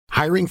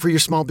Hiring for your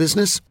small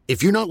business?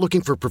 If you're not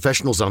looking for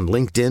professionals on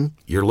LinkedIn,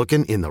 you're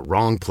looking in the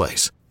wrong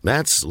place.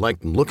 That's like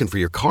looking for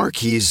your car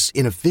keys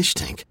in a fish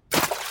tank.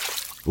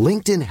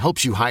 LinkedIn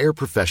helps you hire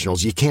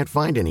professionals you can't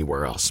find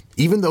anywhere else,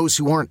 even those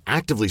who aren't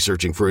actively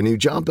searching for a new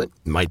job but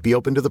might be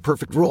open to the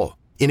perfect role.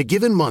 In a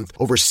given month,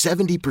 over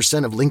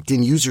 70% of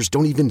LinkedIn users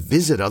don't even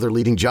visit other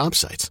leading job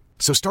sites.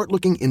 So start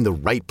looking in the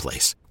right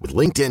place. With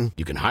LinkedIn,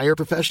 you can hire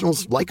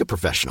professionals like a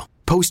professional.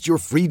 Post your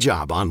free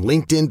job on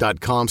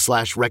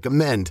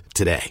linkedin.com/recommend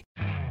today.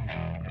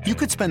 You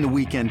could spend the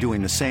weekend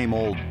doing the same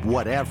old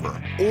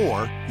whatever,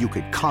 or you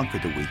could conquer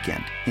the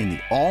weekend in the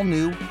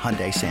all-new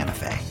Hyundai Santa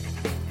Fe.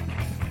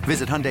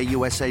 Visit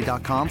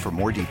HyundaiUSA.com for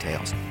more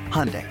details.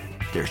 Hyundai,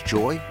 there's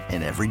joy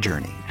in every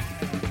journey.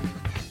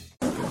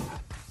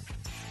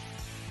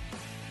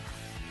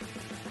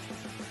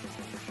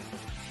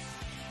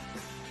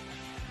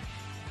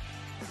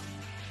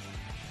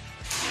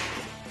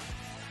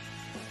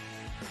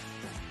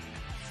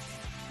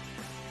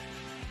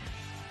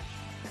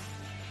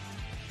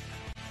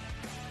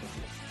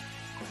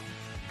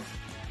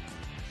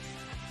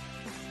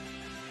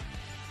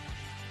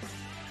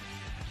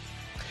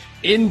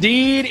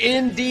 Indeed.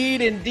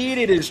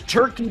 It is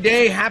Turkey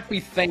Day.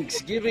 Happy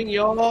Thanksgiving,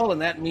 y'all. And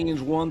that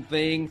means one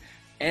thing,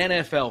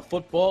 NFL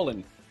football.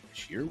 And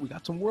this year we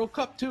got some World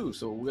Cup, too.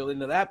 So we'll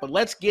into that. But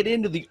let's get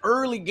into the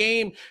early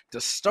game to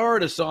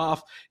start us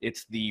off.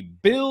 It's the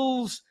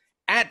Bills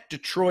at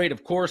Detroit.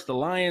 Of course, the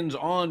Lions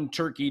on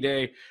Turkey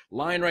Day.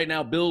 Line right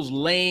now, Bills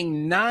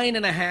laying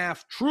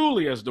 9.5,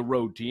 truly as the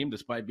road team,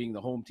 despite being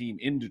the home team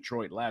in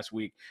Detroit last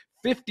week.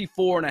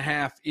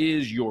 54.5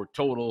 is your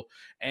total.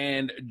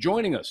 And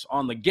joining us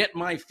on the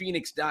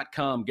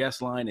GetMyPhoenix.com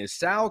guest line is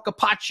Sal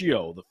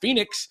Capaccio. The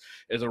Phoenix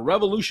is a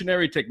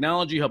revolutionary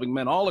technology helping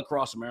men all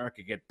across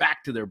America get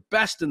back to their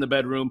best in the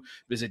bedroom.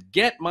 Visit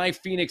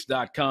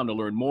GetMyPhoenix.com to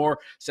learn more.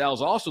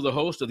 Sal's also the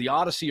host of the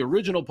Odyssey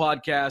original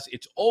podcast,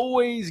 It's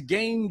Always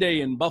Game Day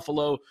in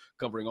Buffalo,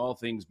 covering all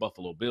things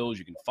Buffalo Bills.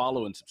 You can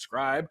follow and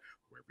subscribe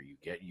wherever you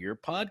get your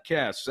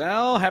podcasts.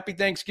 Sal, happy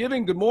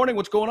Thanksgiving. Good morning.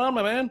 What's going on,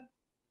 my man?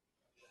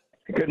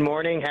 Good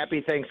morning.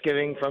 Happy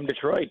Thanksgiving from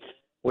Detroit,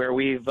 where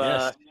we've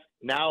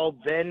now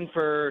been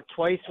for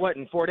twice,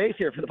 in 4 days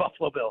here for the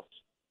Buffalo Bills.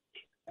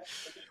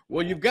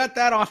 Well, you've got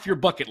that off your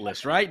bucket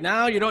list, right?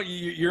 Now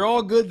you're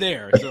all good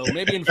there. So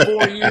maybe in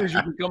 4 years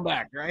you can come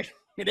back, right?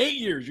 In 8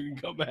 years you can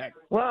come back.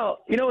 Well,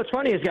 what's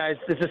funny is, guys,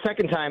 this is the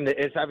second time that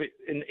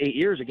in 8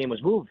 years a game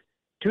was moved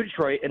to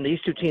Detroit, and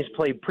these two teams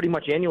play pretty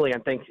much annually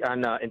in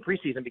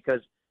preseason because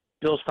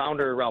Bills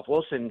founder Ralph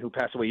Wilson, who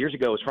passed away years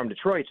ago, is from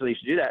Detroit, so they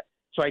used to do that.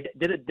 So I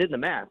did the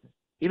math.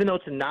 Even though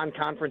it's a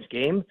non-conference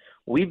game,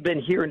 we've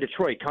been here in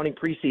Detroit counting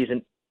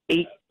preseason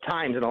 8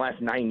 times in the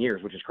last 9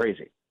 years, which is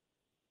crazy.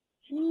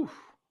 Whew.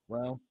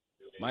 Well,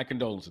 my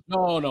condolences.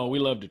 No, we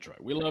love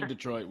Detroit. We love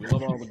Detroit. We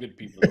love all the good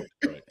people in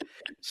Detroit.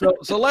 So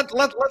let's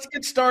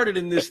get started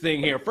in this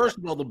thing here. First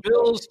of all, the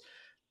Bills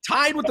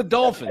tied with the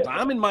Dolphins.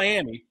 I'm in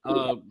Miami.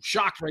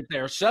 Shocked right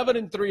there.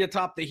 7-3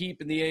 atop the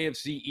heap in the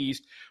AFC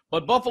East.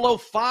 But Buffalo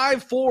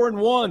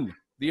 5-4-1.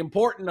 The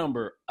important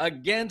number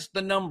against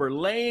the number,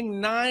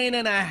 laying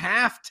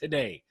 9.5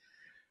 today.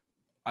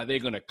 Are they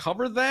going to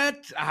cover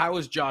that? How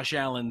is Josh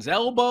Allen's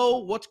elbow?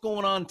 What's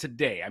going on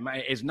today?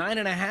 Is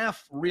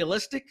 9.5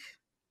 realistic?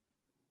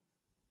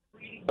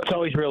 It's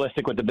always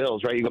realistic with the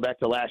Bills, right? You go back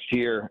to last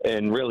year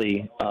and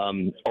really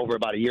over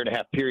about a year and a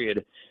half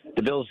period,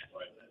 the Bills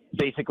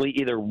basically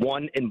either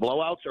won in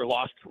blowouts or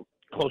lost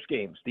close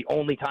games. The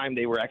only time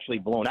they were actually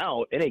blown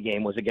out in a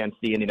game was against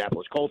the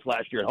Indianapolis Colts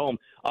last year at home.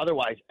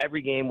 Otherwise,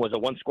 every game was a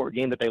one-score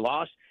game that they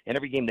lost, and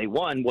every game they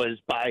won was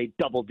by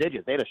double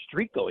digits. They had a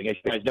streak going, as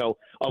you guys know,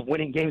 of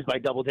winning games by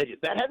double digits.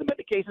 That hasn't been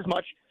the case as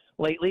much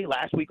lately.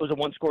 Last week was a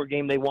one-score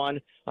game they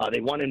won. They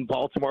won in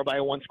Baltimore by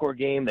a one-score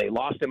game. They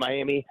lost in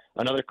Miami,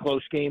 another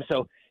close game.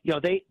 So,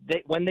 they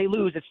when they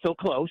lose, it's still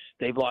close.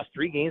 They've lost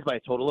 3 games by a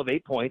total of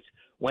 8 points.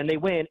 When they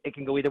win, it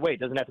can go either way. It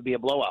doesn't have to be a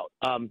blowout.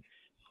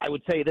 I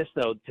would say this,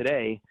 though,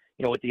 today,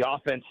 with the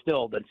offense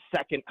still the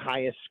second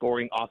highest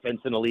scoring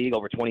offense in the league,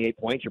 over 28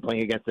 points. You're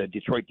playing against a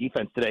Detroit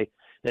defense today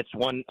that's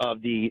one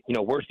of the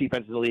worst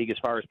defenses in the league as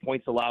far as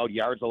points allowed,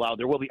 yards allowed.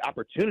 There will be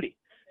opportunity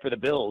for the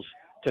Bills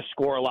to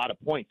score a lot of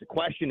points. The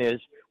question is,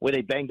 with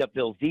a banged-up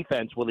Bills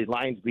defense, will the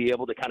Lions be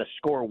able to kind of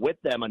score with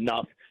them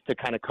enough to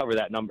kind of cover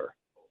that number?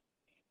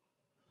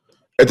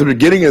 At the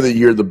beginning of the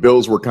year, the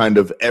Bills were kind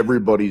of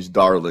everybody's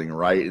darling,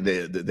 right?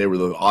 They were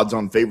the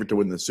odds-on favorite to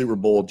win the Super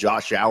Bowl,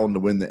 Josh Allen to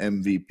win the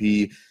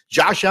MVP.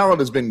 Josh Allen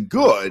has been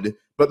good,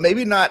 but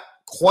maybe not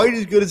quite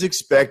as good as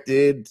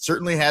expected.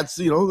 Certainly had,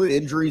 the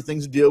injury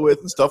things to deal with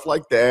and stuff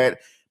like that.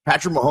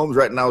 Patrick Mahomes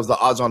right now is the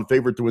odds-on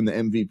favorite to win the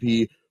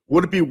MVP.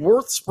 Would it be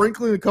worth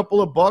sprinkling a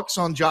couple of bucks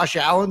on Josh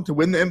Allen to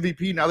win the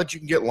MVP now that you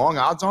can get long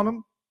odds on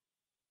him?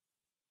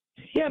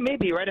 Yeah,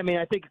 maybe, right? I mean,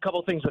 I think a couple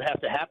of things would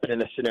have to happen in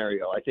this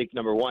scenario. I think,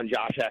 number one,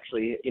 Josh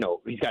actually,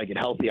 he's got to get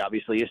healthy,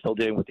 obviously. He's still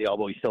dealing with the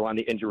elbow. He's still on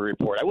the injury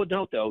report. I would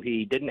note, though,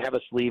 he didn't have a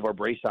sleeve or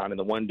brace on in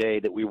the one day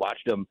that we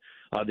watched him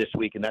this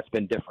week, and that's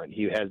been different.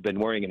 He has been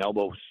wearing an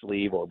elbow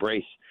sleeve or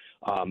brace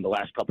the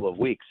last couple of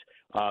weeks.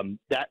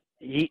 That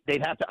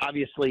they'd have to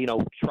obviously,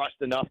 trust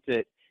enough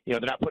to, they're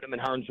not putting him in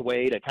harm's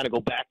way to kind of go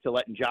back to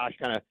letting Josh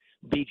kind of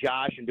be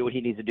Josh and do what he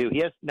needs to do. He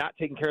has not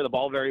taken care of the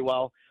ball very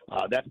well.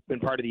 That's been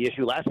part of the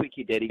issue. Last week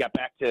he did. He got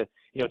back to,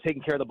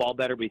 taking care of the ball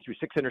better, but he threw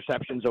 6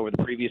 interceptions over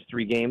the previous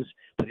 3 games.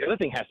 But the other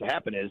thing has to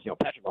happen is,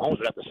 Patrick Mahomes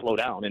would have to slow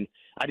down, and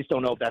I just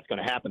don't know if that's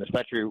going to happen,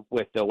 especially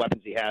with the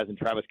weapons he has and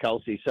Travis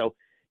Kelce. So,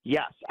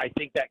 yes, I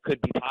think that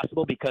could be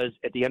possible because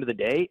at the end of the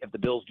day, if the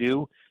Bills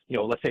do,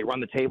 let's say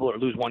run the table or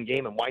lose one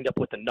game and wind up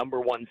with the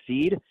number 1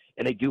 seed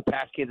and they do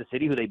pass Kansas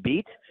City, who they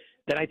beat,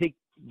 then I think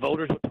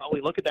voters would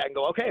probably look at that and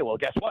go, okay, well,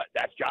 guess what?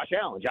 That's Josh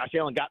Allen. Josh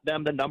Allen got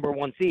them the number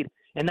 1 seed,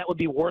 and that would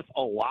be worth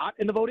a lot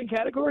in the voting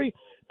category.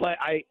 But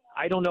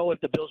I don't know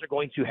if the Bills are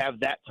going to have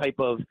that type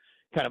of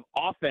kind of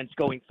offense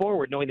going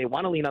forward, knowing they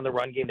want to lean on the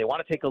run game. They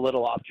want to take a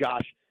little off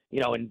Josh,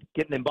 and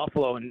getting in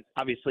Buffalo and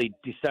obviously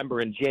December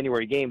and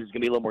January games is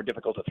going to be a little more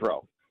difficult to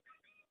throw.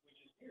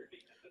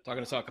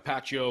 Talking to Sal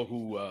Capaccio,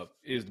 who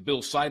is the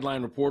Bills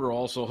sideline reporter,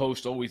 also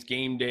hosts Always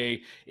Game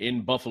Day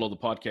in Buffalo, the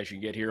podcast you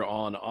can get here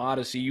on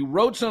Odyssey. You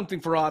wrote something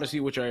for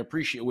Odyssey, which I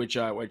appreciate, which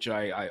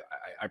I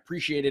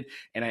appreciated,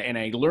 and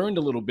I learned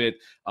a little bit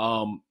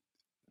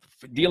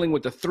dealing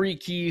with the 3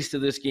 keys to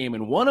this game,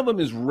 and one of them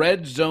is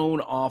red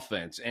zone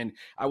offense. And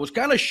I was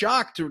kind of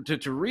shocked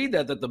to read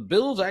that the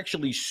Bills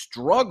actually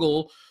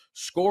struggle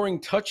scoring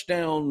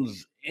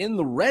touchdowns in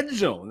the red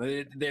zone.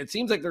 It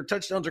seems like their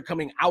touchdowns are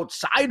coming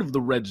outside of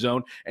the red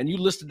zone, and you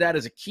listed that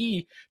as a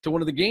key to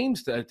one of the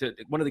games,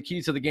 one of the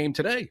keys to the game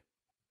today.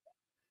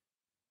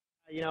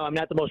 I'm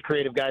not the most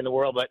creative guy in the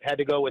world, but had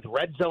to go with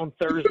Red Zone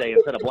Thursday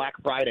instead of Black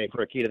Friday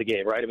for a key to the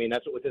game, right? I mean,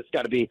 that's what this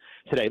got to be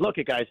today. Look,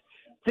 guys,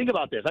 think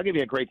about this. I'll give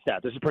you a great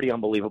stat. This is pretty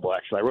unbelievable,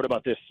 actually. I wrote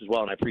about this as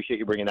well, and I appreciate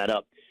you bringing that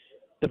up.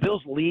 The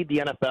Bills lead the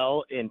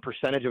NFL in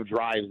percentage of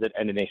drives that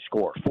end in a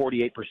score,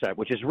 48%,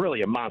 which is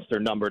really a monster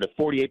number to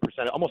 48%.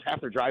 Almost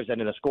half their drives end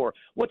in a score.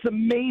 What's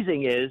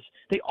amazing is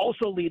they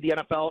also lead the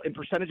NFL in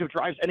percentage of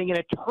drives ending in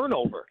a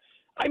turnover.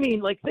 I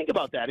mean, think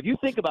about that. If you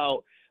think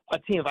about a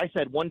team, if I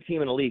said one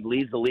team in the league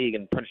leads the league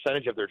in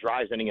percentage of their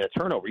drives ending in a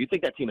turnover, you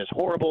think that team is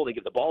horrible. They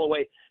give the ball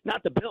away.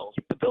 Not the Bills.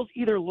 The Bills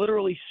either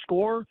literally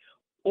score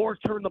or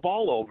turn the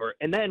ball over.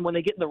 And then when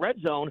they get in the red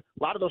zone,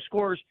 a lot of those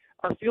scores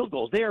are field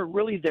goals. They are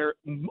really their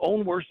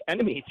own worst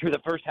enemy through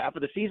the first half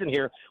of the season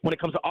here when it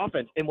comes to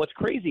offense. And what's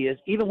crazy is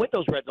even with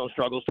those red zone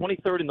struggles,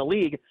 23rd in the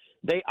league,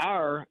 they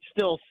are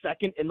still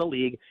second in the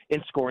league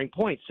in scoring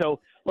points. So,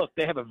 look,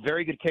 they have a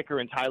very good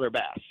kicker in Tyler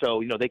Bass.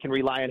 So, they can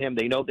rely on him.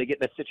 They know if they get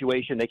in that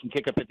situation, they can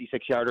kick a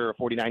 56-yarder or a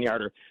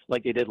 49-yarder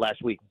like they did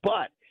last week.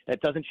 But that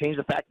doesn't change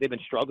the fact they've been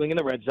struggling in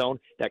the red zone.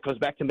 That goes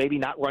back to maybe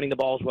not running the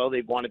ball as well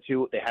they've wanted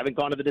to. They haven't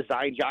gone to the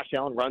design Josh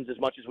Allen runs as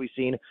much as we've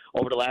seen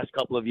over the last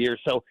couple of years.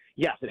 So,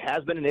 yes, it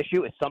has been an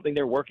issue. It's something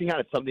they're working on.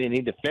 It's something they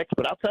need to fix.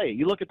 But I'll tell you,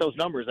 you look at those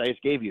numbers I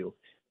just gave you,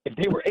 if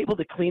they were able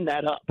to clean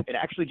that up and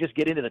actually just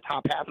get into the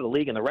top half of the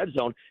league in the red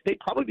zone, they'd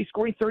probably be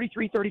scoring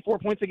 33, 34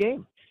 points a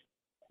game.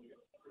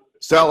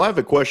 Sal, I have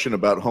a question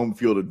about home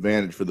field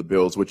advantage for the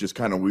Bills, which is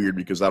kind of weird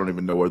because I don't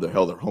even know where the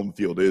hell their home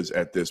field is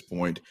at this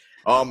point.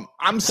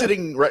 I'm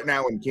sitting right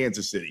now in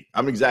Kansas City.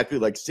 I'm exactly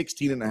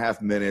 16 and a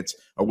half minutes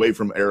away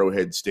from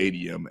Arrowhead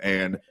Stadium,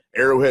 and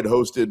Arrowhead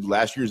hosted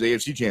last year's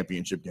AFC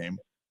Championship game,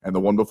 and the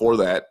one before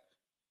that,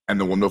 and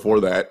the one before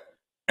that,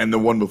 and the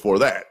one before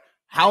that.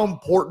 How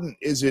important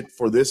is it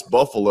for this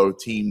Buffalo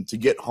team to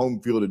get home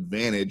field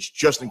advantage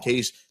just in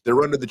case they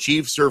run to the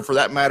Chiefs or, for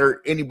that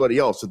matter, anybody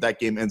else that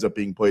game ends up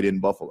being played in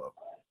Buffalo?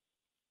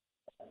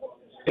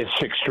 It's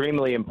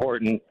extremely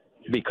important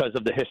because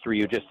of the history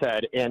you just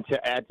said. And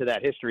to add to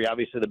that history,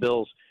 obviously the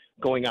Bills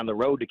going on the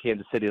road to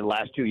Kansas City the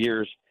last 2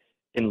 years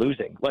and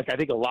losing. I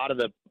think a lot of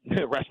the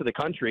rest of the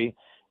country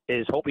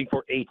is hoping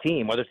for a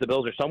team, whether it's the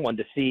Bills or someone,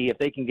 to see if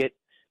they can get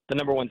the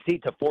number 1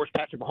 seed to force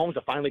Patrick Mahomes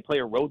to finally play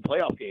a road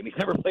playoff game. He's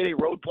never played a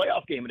road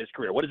playoff game in his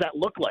career. What does that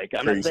look like?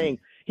 I'm not saying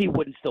he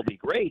wouldn't still be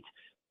great,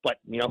 but,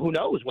 who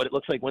knows what it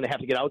looks like when they have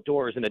to get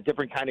outdoors in a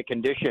different kind of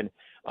condition,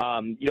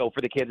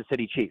 for the Kansas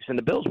City Chiefs. And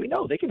the Bills, we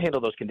know they can handle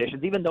those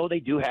conditions, even though they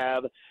do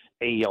have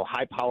a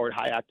high-powered,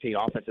 high-octane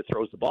offense that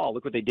throws the ball.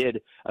 Look what they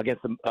did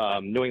against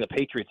the New England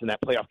Patriots in that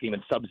playoff game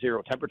in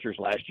sub-zero temperatures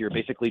last year,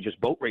 basically just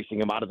boat racing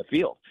them out of the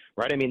field,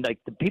 right? I mean,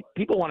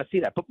 people want to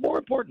see that. But more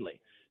importantly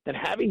than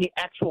having the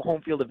actual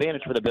home field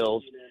advantage for the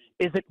Bills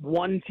is that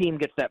one team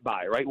gets that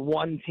bye, right?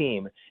 One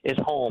team is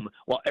home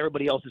while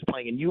everybody else is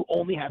playing, and you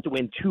only have to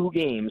win 2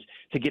 games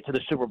to get to the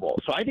Super Bowl.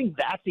 So I think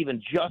that's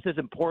even just as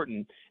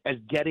important as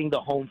getting the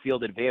home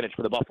field advantage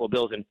for the Buffalo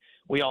Bills. And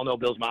we all know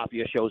Bills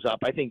Mafia shows up.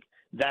 I think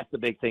that's the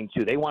big thing,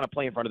 too. They want to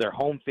play in front of their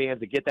home fans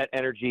to get that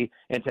energy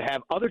and to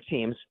have other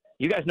teams.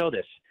 You guys know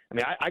this. I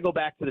mean, I go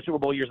back to the Super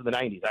Bowl years of the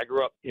 90s. I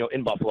grew up,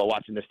 in Buffalo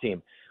watching this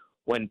team.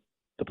 When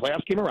the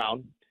playoffs came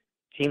around,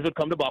 teams would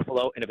come to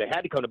Buffalo, and if they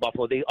had to come to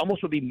Buffalo, they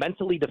almost would be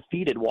mentally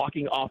defeated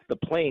walking off the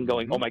plane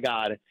going, oh, my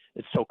God,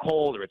 it's so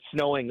cold or it's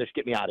snowing. Just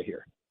get me out of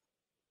here.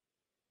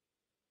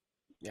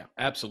 Yeah,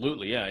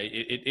 absolutely. Yeah,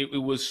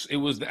 it was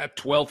that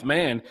 12th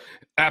man.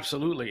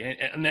 Absolutely.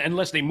 And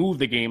unless they move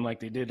the game like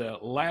they did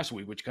last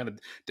week, which kind of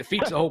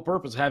defeats the whole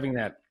purpose of having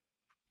that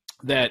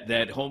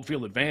that home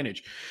field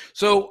advantage.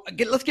 So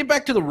let's get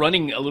back to the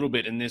running a little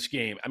bit in this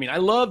game. I mean, I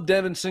love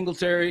Devin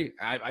Singletary.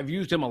 I've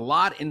used him a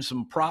lot in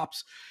some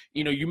props.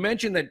 You know, you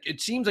mentioned that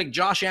it seems like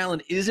Josh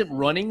Allen isn't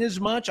running as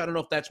much. I don't know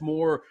if that's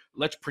more,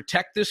 let's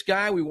protect this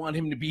guy. We want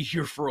him to be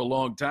here for a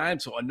long time.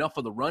 So enough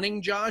of the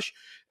running, Josh.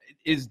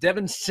 Is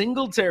Devin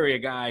Singletary a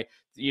guy,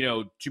 you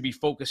know, to be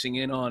focusing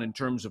in on in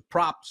terms of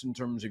props, in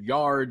terms of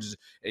yards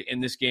in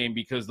this game?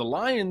 Because the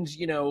Lions,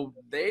 you know,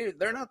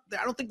 they're not,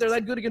 I don't think they're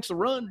that good against the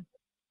run.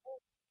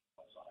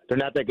 They're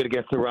not that good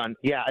against the run.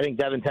 Yeah, I think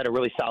Devin's had a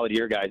really solid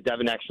year, guys.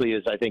 Devin actually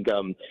is, I think,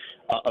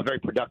 a very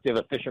productive,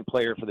 efficient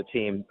player for the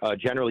team.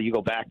 Generally, you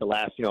go back the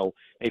last,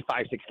 maybe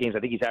 5-6 games, I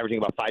think he's averaging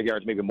about 5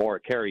 yards, maybe more a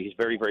carry. He's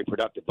very, very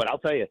productive. But I'll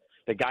tell you,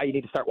 the guy you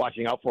need to start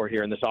watching out for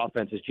here in this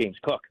offense is James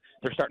Cook.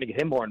 They're starting to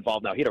get him more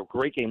involved now. He had a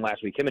great game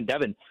last week. Him and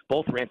Devin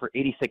both ran for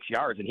 86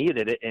 yards, and he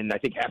did it in, I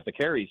think, half the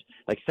carries,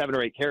 like 7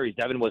 or 8 carries.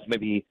 Devin was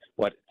maybe,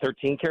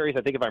 13 carries,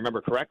 I think, if I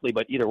remember correctly.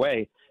 But either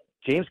way,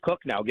 James Cook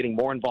now getting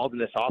more involved in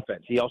this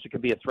offense. He also can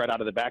be a threat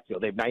out of the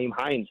backfield. They have Nyheim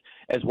Hines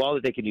as well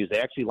that they can use. They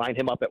actually line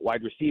him up at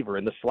wide receiver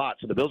in the slot.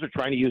 So the Bills are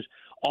trying to use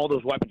all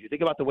those weapons. You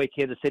think about the way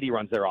Kansas City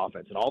runs their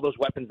offense and all those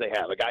weapons they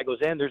have. A guy goes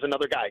in, there's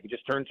another guy. You can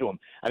just turn to him.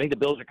 I think the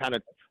Bills are kind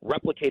of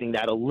replicating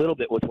that a little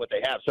bit with what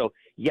they have. So,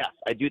 yes,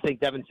 I do think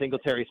Devin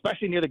Singletary,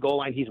 especially near the goal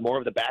line, he's more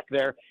of the back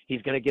there.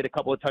 He's going to get a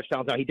couple of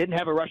touchdowns. Now, he didn't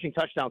have a rushing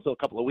touchdown until a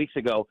couple of weeks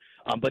ago,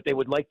 but they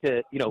would like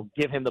to,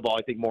 give him the ball,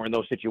 I think, more in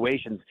those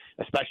situations,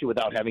 especially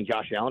without having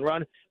Josh Allen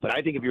run. But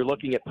I think if you're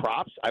looking at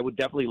props, I would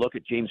definitely look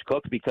at James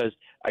Cook because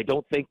I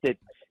don't think that,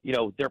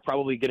 they're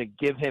probably going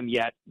to give him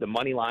yet the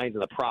money lines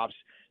and the props,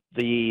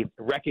 the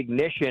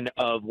recognition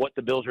of what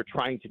the Bills are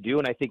trying to do,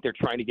 and I think they're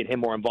trying to get him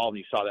more involved.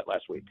 You saw that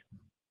last week.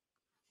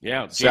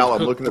 Yeah, Sal,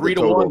 I'm looking at the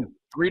total.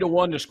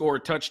 3-1 to score a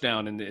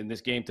touchdown in this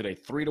game today.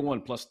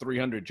 3-1 plus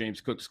 300. James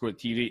Cook scored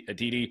a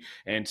TD,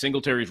 and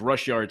Singletary's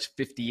rush yards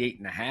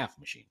 58.5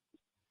 machine.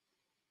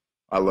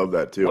 I love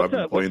that too. I've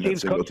been playing that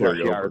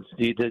Singletary over.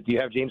 Do you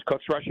have James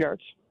Cook's rush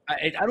yards?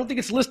 I don't think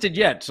it's listed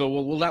yet, so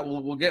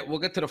we'll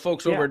get to the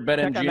folks over at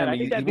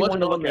BetMGM. He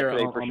wasn't on there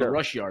on the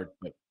rush yard,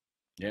 but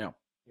yeah.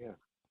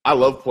 I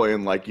love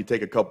playing, like, you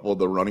take a couple of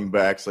the running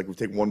backs, like we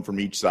take one from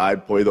each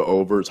side, play the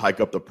overs,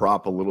 hike up the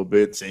prop a little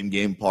bit, same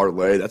game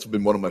parlay. That's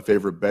been one of my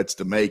favorite bets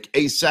to make.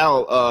 Hey,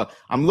 Sal,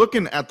 I'm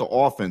looking at the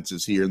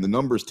offenses here, and the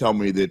numbers tell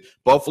me that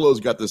Buffalo's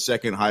got the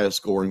second highest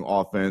scoring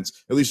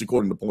offense, at least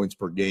according to points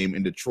per game,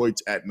 and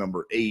Detroit's at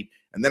number 8.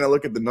 And then I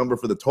look at the number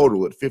for the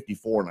total at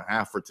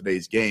 54.5 for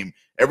today's game.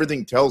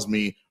 Everything tells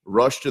me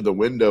rush to the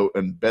window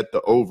and bet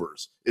the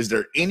overs. Is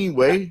there any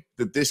way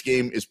that this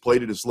game is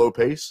played at a slow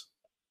pace?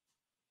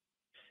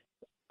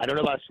 I don't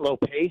know about slow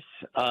pace.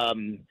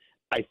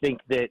 I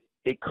think that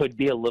it could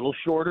be a little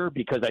shorter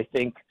because I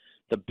think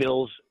the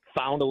Bills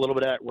found a little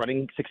bit of that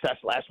running success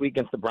last week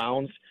against the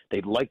Browns.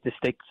 They'd like to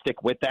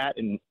stick with that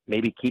and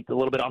maybe keep a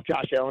little bit off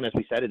Josh Allen. As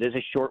we said, it is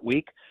a short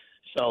week.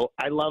 So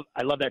I love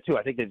that too.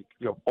 I think that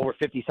over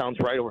 50 sounds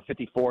right, over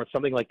 54,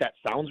 something like that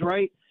sounds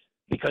right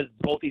because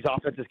both these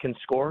offenses can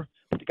score.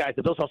 But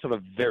the Bills also have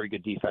a very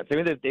good defense. I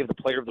mean, they have the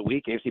player of the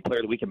week, AFC player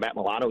of the week, and Matt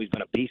Milano. He's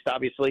been a beast,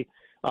 obviously.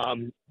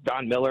 Don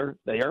Miller,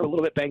 they are a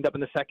little bit banged up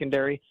in the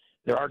secondary.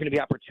 There are going to be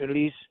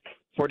opportunities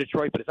for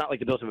Detroit, but it's not like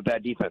the Bills have a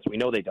bad defense. We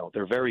know they don't.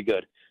 They're very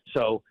good.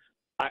 So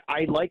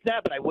I like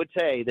that, but I would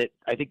say that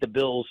I think the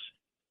Bills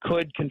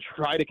could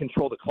try to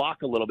control the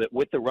clock a little bit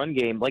with the run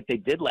game like they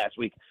did last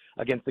week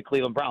against the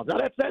Cleveland Browns. Now,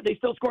 that said, they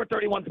still scored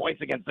 31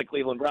 points against the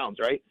Cleveland Browns,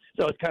 right?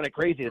 So it's kind of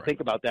crazy to think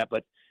about that,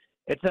 but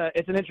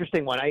it's an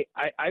interesting one.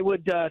 I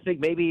would think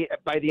maybe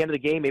by the end of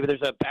the game, maybe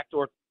there's a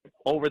backdoor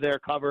over there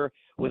cover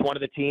with one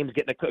of the teams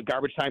getting a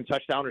garbage time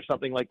touchdown or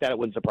something like that. It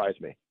wouldn't surprise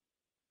me.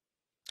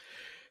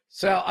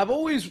 Sal, I've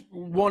always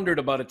wondered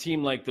about a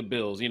team like the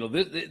Bills.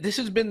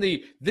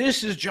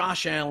 This is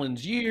Josh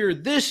Allen's year.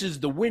 This is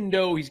the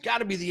window. He's got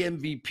to be the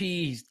MVP.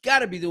 He's got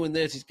to be doing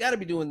this. He's got to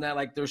be doing that.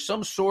 Like there's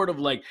some sort of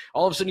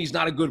all of a sudden he's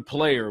not a good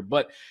player,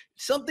 but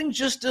something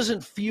just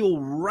doesn't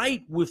feel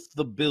right with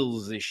the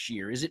Bills this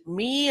year. Is it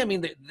me? I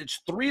mean,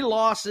 it's 3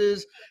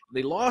 losses.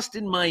 They lost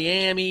in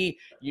Miami.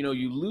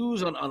 You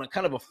lose on a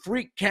kind of a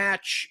freak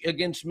catch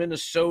against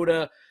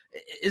Minnesota.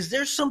 Is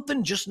there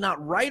something just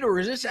not right, or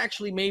is this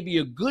actually maybe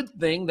a good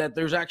thing that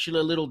there's actually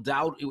a little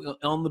doubt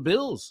on the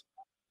Bills?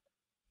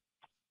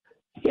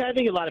 Yeah, I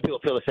think a lot of people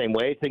feel the same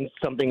way. Think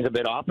something's a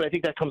bit off, but I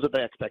think that comes with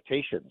the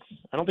expectations.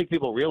 I don't think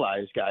people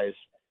realize, guys,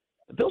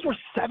 the Bills were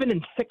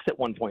 7-6 at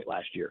one point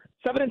last year.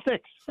 7-6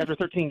 after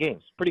 13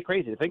 games. Pretty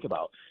crazy to think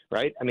about,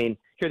 right? I mean,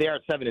 here they are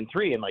at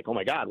 7-3, and oh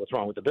my God, what's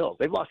wrong with the Bills?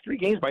 They've lost 3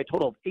 games by a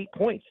total of 8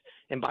 points.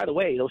 And by the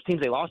way, those teams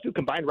they lost to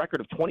combined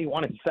record of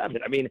 21-7.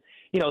 I mean,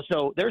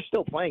 so they're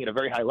still playing at a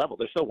very high level.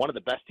 They're still one of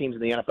the best teams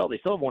in the NFL. They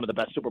still have one of the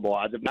best Super Bowl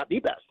odds, if not the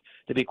best,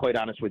 to be quite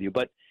honest with you.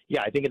 But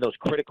yeah, I think in those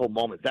critical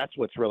moments, that's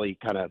what's really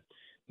kind of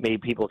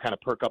made people kind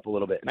of perk up a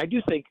little bit. And I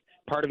do think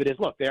part of it is,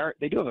 look,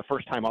 they do have a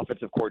first-time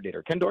offensive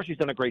coordinator. Ken Dorsey's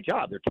done a great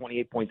job. They're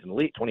 28 points in the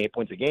league, 28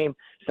 points a game,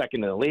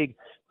 second in the league.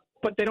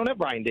 but they don't have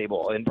Brian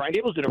Daboll, and Brian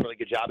Daboll's doing a really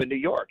good job in New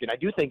York. And I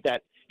do think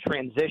that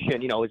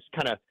transition, is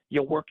kind of,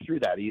 you'll work through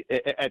that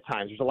at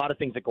times. There's a lot of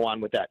things that go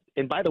on with that.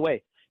 And by the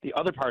way, the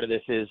other part of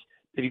this is,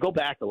 if you go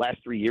back the last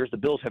 3 years, the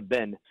Bills have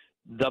been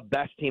the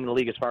best team in the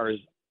league as far as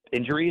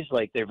injuries.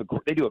 Like,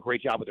 they do a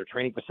great job with their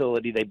training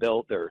facility they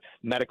built, their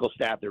medical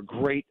staff. They're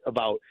great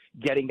about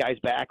getting guys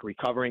back,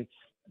 recovering.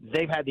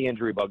 They've had the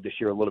injury bug this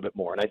year a little bit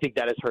more, and I think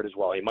that has hurt as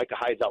well. Micah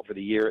Hyde's out for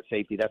the year at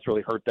safety. That's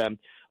really hurt them.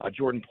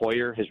 Jordan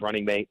Poyer, his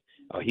running mate,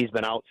 he's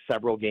been out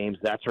several games.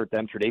 That's hurt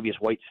them. Tre'Davious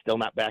White's still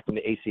not back from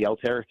the ACL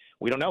tear.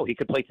 We don't know. He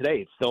could play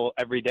today. It's still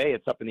every day.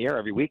 It's up in the air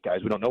every week, guys.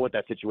 We don't know what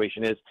that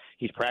situation is.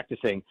 He's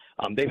practicing.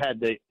 They've had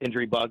the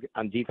injury bug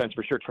on defense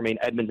for sure. Tremaine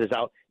Edmonds is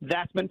out.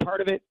 That's been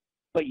part of it.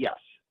 But, yes,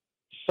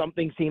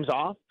 something seems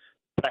off.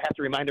 But I have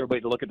to remind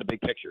everybody to look at the big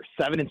picture.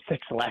 7-6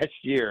 last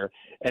year,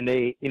 and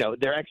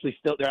they're actually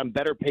they're on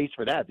better pace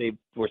for that. They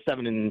were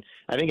 7,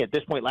 I think at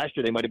this point last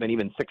year they might have been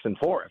even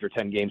 6-4 after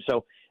 10 games.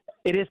 So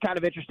it is kind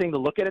of interesting to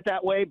look at it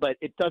that way, but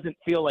it doesn't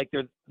feel like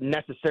they're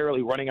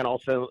necessarily running on all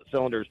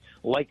cylinders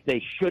like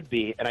they should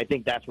be. And I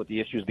think that's what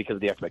the issue is, because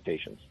of the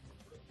expectations.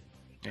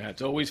 Yeah,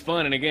 it's always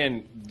fun. And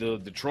again, the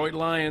Detroit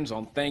Lions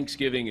on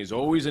Thanksgiving is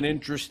always an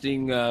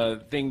interesting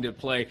thing to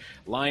play.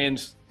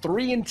 Lions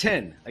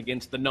 3-10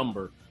 against the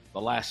number the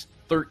last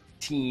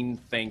 13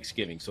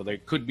 Thanksgiving. So they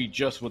could be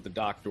just what the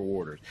doctor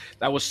orders.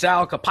 That was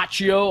Sal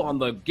Capaccio on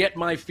the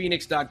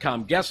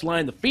GetMyPhoenix.com guest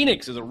line. The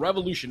Phoenix is a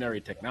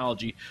revolutionary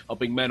technology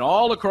helping men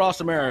all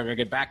across America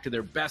get back to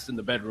their best in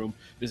the bedroom.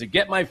 Visit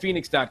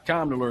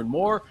GetMyPhoenix.com to learn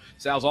more.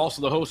 Sal's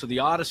also the host of the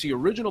Odyssey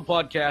original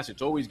podcast,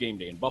 It's Always Game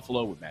Day in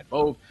Buffalo with Matt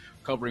Bove,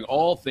 covering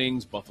all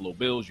things Buffalo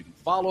Bills. You can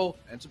follow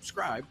and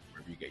subscribe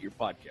wherever you get your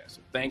podcasts.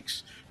 So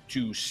thanks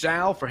to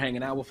Sal for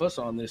hanging out with us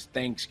on this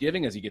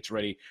Thanksgiving as he gets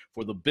ready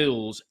for the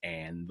Bills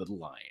and the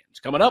Lions.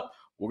 Coming up,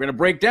 we're going to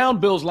break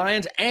down Bills,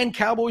 Lions, and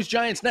Cowboys,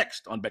 Giants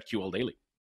next on BetQL Daily.